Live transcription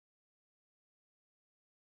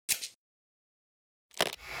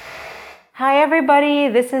Hi everybody,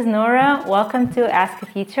 this is Nora. Welcome to Ask a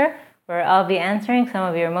Teacher, where I'll be answering some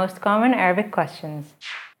of your most common Arabic questions.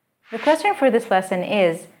 The question for this lesson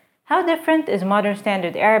is, how different is Modern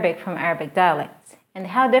Standard Arabic from Arabic dialects? And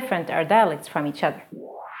how different are dialects from each other?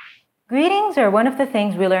 Greetings are one of the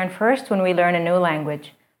things we learn first when we learn a new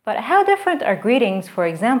language. But how different are greetings, for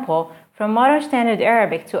example, from Modern Standard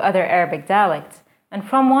Arabic to other Arabic dialects, and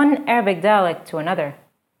from one Arabic dialect to another?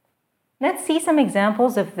 Let's see some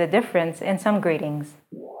examples of the difference in some greetings.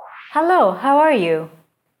 Hello, how are you?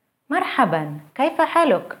 مرحبا, كيف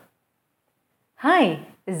حالك? Hi,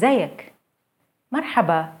 ازيك?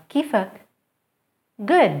 مرحبا, كيفك?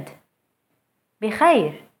 Good.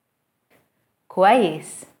 بخير.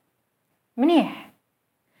 كويس. منيح.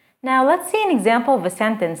 Now let's see an example of a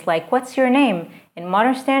sentence like what's your name in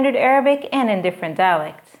Modern Standard Arabic and in different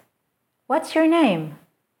dialects. What's your name?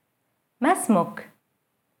 ما اسمك?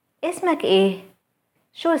 اسمك إيه؟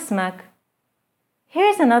 شو اسمك?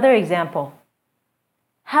 Here's another example.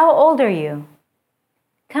 How old are you?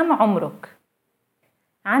 كم عمرك?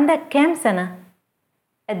 عندك كام سنة؟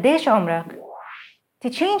 قديش عمرك? To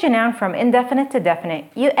change a noun from indefinite to definite,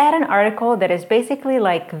 you add an article that is basically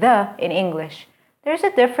like the in English. There's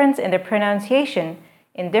a difference in the pronunciation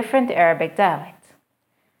in different Arabic dialects.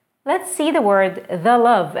 Let's see the word the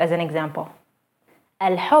love as an example.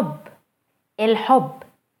 الحب, الحب,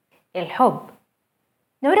 الحب.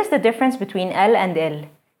 Notice the difference between el and il.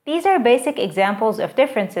 These are basic examples of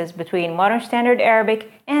differences between Modern Standard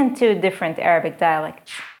Arabic and two different Arabic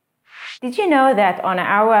dialects. Did you know that on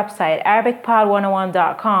our website,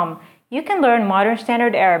 ArabicPod101.com, you can learn Modern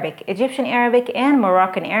Standard Arabic, Egyptian Arabic, and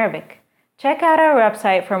Moroccan Arabic? Check out our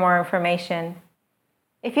website for more information.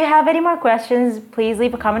 If you have any more questions, please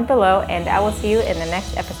leave a comment below, and I will see you in the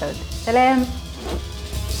next episode. Salam!